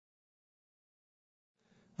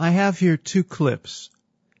I have here two clips.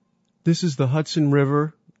 This is the Hudson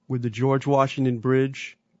River with the George Washington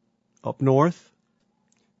Bridge up north,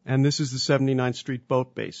 and this is the 79th Street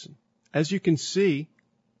Boat Basin. As you can see,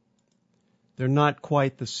 they're not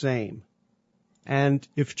quite the same. And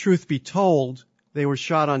if truth be told, they were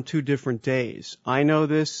shot on 2 different days. I know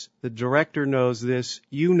this, the director knows this,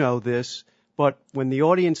 you know this, but when the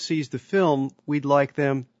audience sees the film, we'd like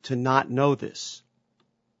them to not know this.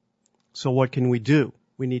 So what can we do?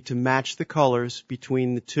 We need to match the colors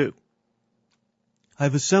between the two.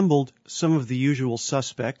 I've assembled some of the usual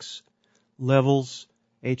suspects: levels,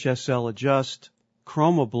 HSL adjust,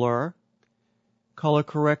 chroma blur, color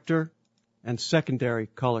corrector, and secondary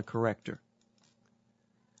color corrector.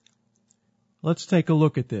 Let's take a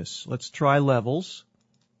look at this. Let's try levels.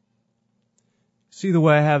 See the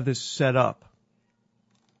way I have this set up.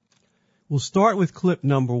 We'll start with clip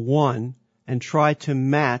number 1 and try to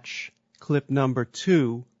match clip number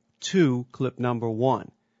 2 to clip number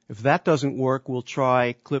 1. If that doesn't work, we'll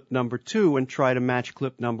try clip number 2 and try to match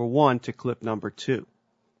clip number 1 to clip number 2.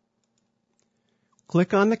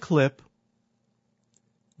 Click on the clip,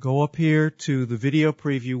 go up here to the video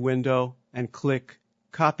preview window and click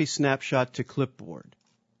Copy Snapshot to Clipboard.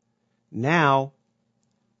 Now,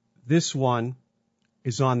 this one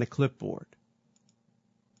is on the clipboard.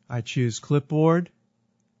 I choose Clipboard,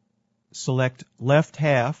 select left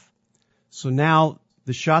half. So now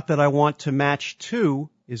the shot that I want to match to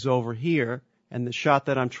is over here, and the shot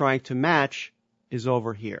that I'm trying to match is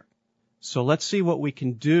over here. So let's see what we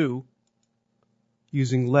can do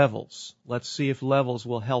using levels. Let's see if levels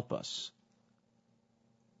will help us.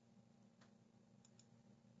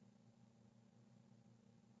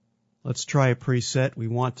 Let's try a preset. We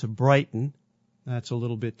want to brighten. That's a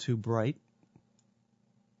little bit too bright.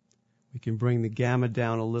 We can bring the gamma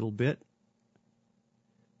down a little bit.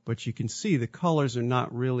 But you can see the colors are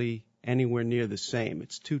not really anywhere near the same.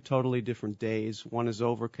 It's 2 totally different days. One is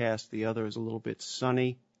overcast, the other is a little bit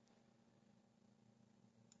sunny.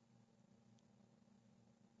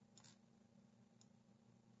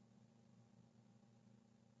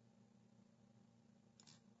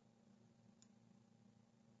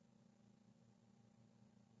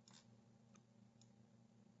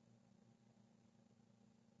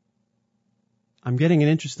 I'm getting an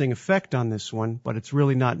interesting effect on this one, but it's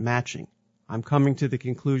really not matching. I'm coming to the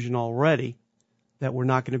conclusion already that we're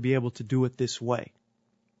not going to be able to do it this way.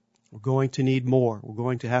 We're going to need more. We're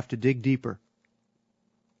going to have to dig deeper.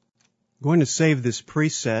 I'm going to save this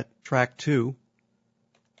preset, track 2.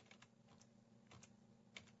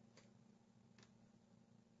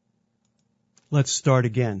 Let's start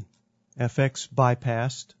again. FX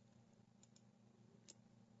bypassed.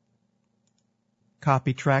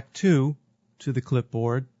 Copy track 2 to the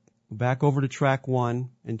clipboard. Back over to track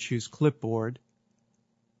 1 and choose clipboard.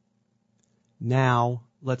 Now,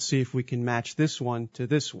 let's see if we can match this one to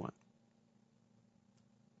this one.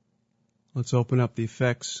 Let's open up the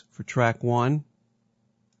effects for track 1.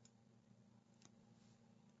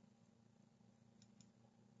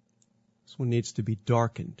 This one needs to be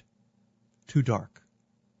darkened. Too dark.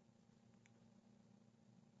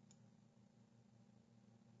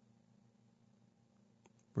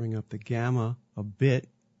 Bring up the gamma a bit.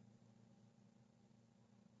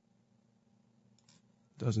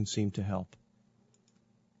 Doesn't seem to help.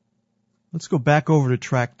 Let's go back over to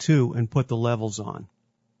track 2 and put the levels on.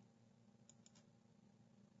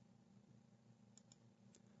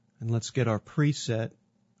 And let's get our preset,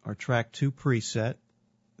 our track 2 preset.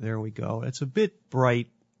 There we go. It's a bit bright,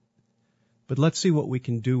 but let's see what we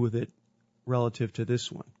can do with it relative to this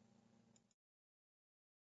one.